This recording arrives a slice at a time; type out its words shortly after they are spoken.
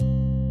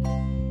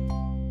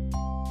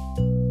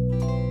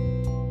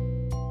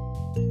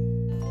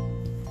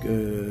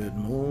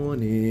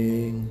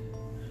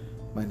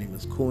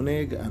is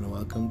Koenig, and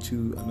welcome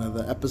to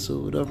another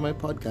episode of my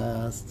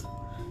podcast.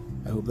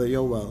 I hope that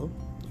you're well.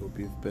 Hope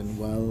you've been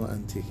well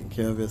and taking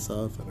care of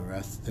yourself and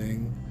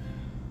resting.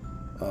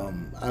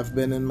 I've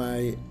been in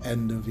my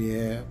end of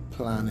year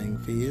planning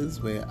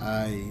phase where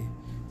I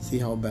see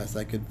how best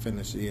I could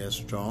finish the year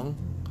strong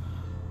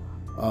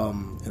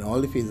in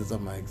all the phases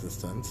of my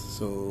existence.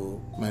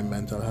 So my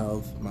mental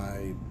health,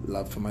 my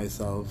love for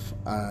myself,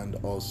 and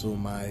also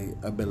my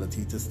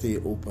ability to stay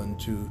open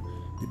to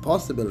the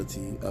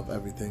possibility of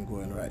everything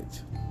going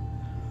right.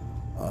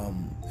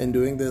 In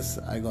doing this,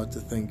 I got to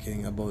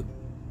thinking about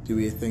the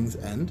way things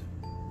end,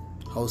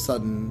 how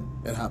sudden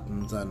it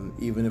happens, and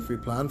even if we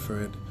plan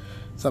for it,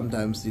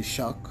 sometimes the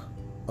shock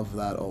of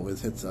that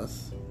always hits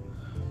us.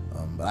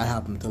 But I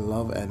happen to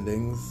love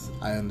endings.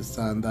 I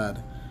understand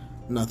that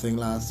nothing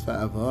lasts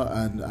forever,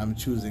 and I'm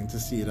choosing to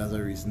see it as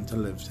a reason to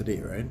live today,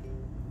 right?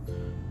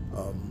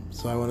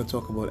 So I want to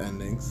talk about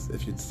endings,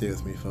 if you'd stay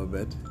with me for a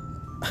bit,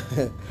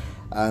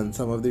 and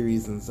some of the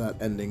reasons that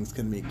endings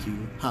can make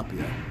you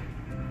happier.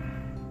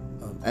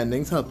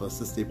 Endings help us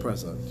to stay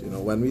present. You know,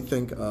 when we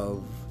think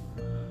of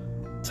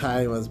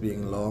time as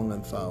being long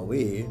and far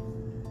away,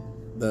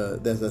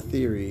 there's a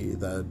theory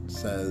that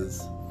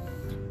says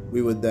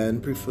we would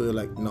then prefer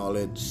like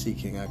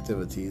knowledge-seeking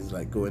activities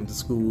like going to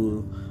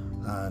school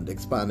and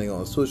expanding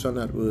our social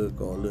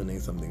network or learning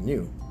something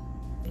new.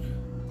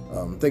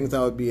 Things that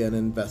would be an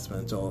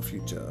investment to our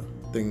future,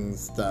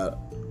 things that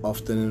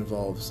often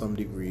involve some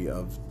degree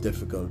of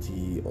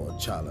difficulty or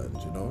challenge,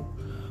 you know.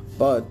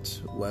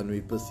 But when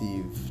we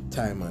perceive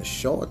time as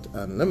short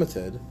and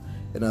limited,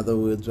 in other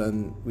words,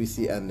 when we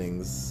see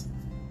endings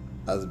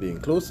as being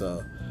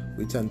closer,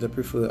 we tend to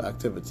prefer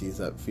activities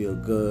that feel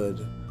good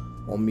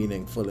or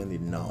meaningful in the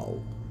now,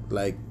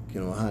 like,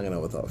 you know, hanging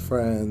out with our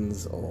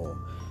friends, or,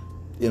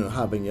 you know,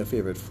 having your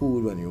favorite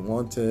food when you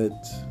want it.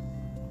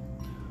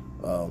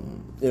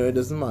 You know, it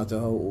doesn't matter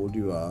how old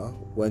you are,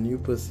 when you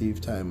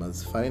perceive time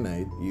as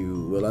finite,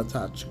 you will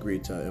attach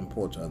greater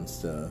importance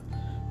to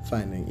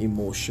finding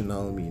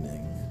emotional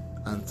meaning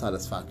and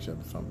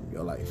satisfaction from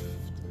your life.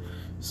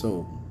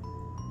 So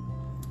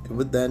it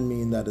would then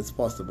mean that it's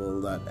possible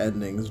that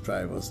endings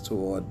drive us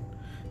toward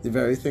the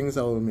very things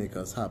that will make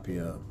us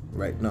happier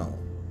right now,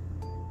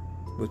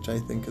 which I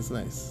think is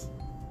nice.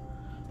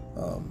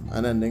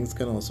 And endings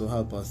can also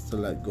help us to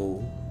let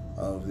go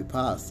of the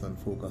past and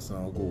focus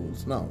on our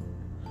goals now.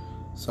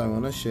 So I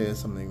want to share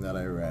something that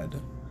I read.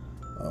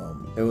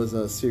 It was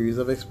a series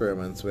of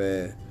experiments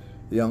where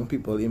young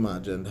people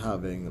imagined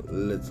having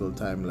little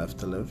time left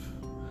to live.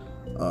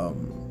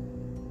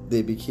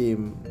 They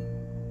became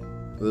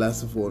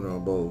less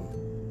vulnerable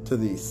to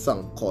the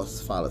sunk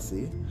cost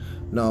fallacy.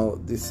 Now,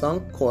 the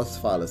sunk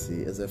cost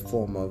fallacy is a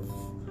form of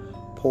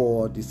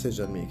poor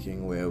decision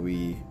making where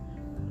we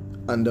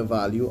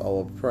undervalue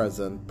our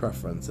present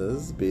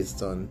preferences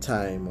based on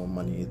time or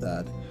money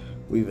that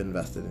we've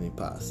invested in the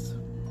past.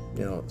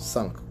 You know,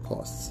 sunk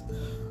costs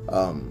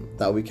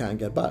that we can't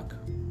get back.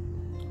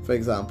 For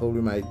example,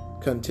 we might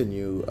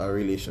continue a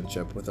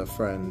relationship with a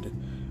friend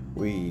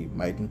we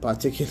mightn't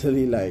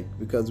particularly like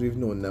because we've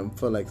known them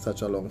for like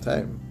such a long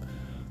time,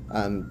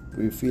 and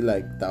we feel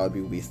like that would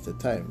be wasted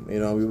time. You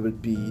know, we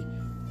would be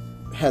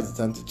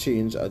hesitant to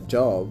change a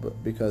job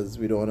because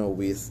we don't want to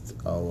waste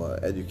our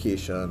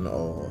education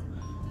or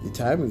the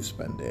time we've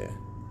spent there.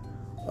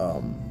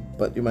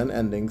 But when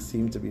endings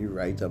seem to be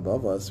right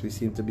above us, we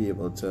seem to be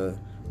able to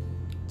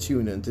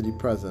tune into the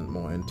present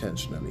more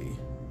intentionally,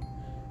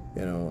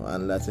 you know,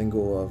 and letting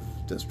go of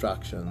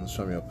distractions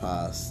from your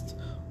past,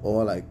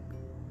 or like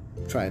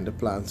trying to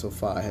plan so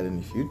far ahead in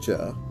the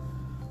future,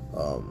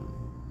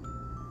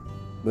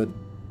 but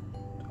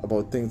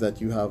about things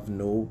that you have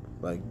no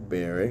like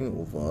bearing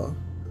over,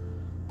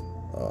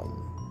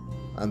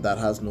 and that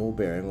has no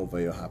bearing over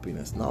your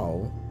happiness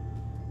now.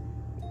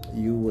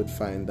 You would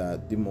find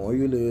that the more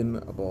you learn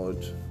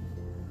about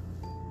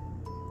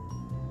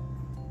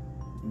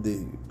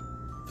the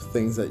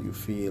things that you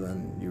feel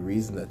and the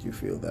reason that you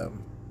feel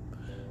them,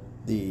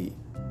 the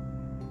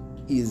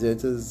easier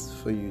it is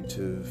for you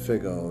to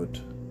figure out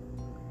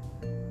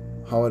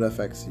how it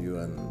affects you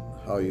and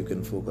how you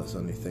can focus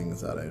on the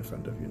things that are in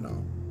front of you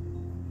now,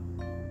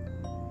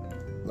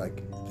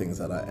 like things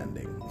that are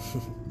ending.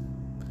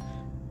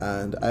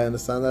 And I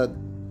understand that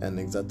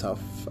endings are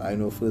tough. I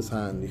know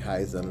firsthand the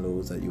highs and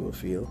lows that you will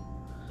feel,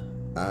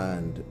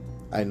 and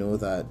I know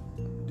that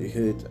the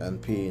hurt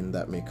and pain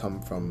that may come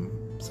from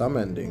some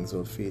endings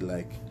will feel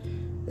like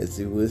it's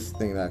the worst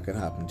thing that can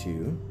happen to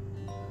you.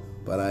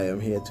 But I am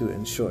here to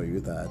ensure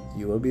you that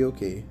you will be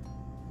okay,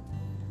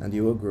 and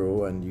you will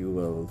grow, and you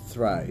will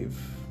thrive.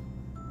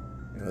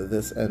 You know,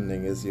 this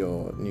ending is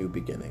your new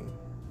beginning.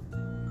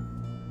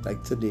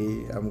 Like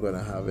today,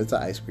 it's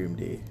an ice cream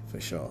day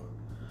for sure.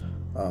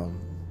 And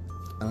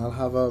I'll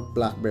have a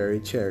blackberry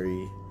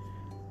cherry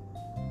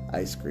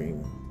ice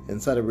cream in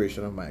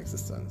celebration of my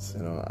existence.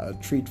 You know, a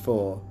treat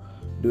for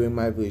doing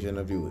my version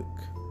of the work.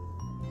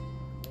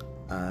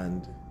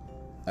 And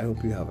I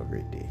hope you have a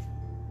great day.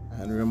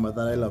 And remember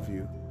that I love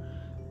you,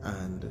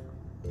 and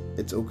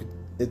it's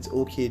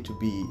okay to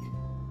be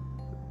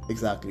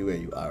exactly where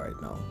you are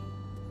right now.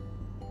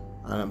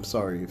 And I'm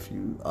sorry if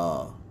you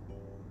are,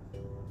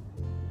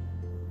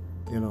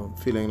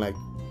 feeling like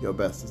your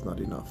best is not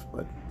enough,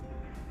 but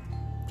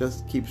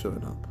just keep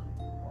showing up.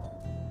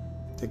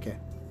 Take care.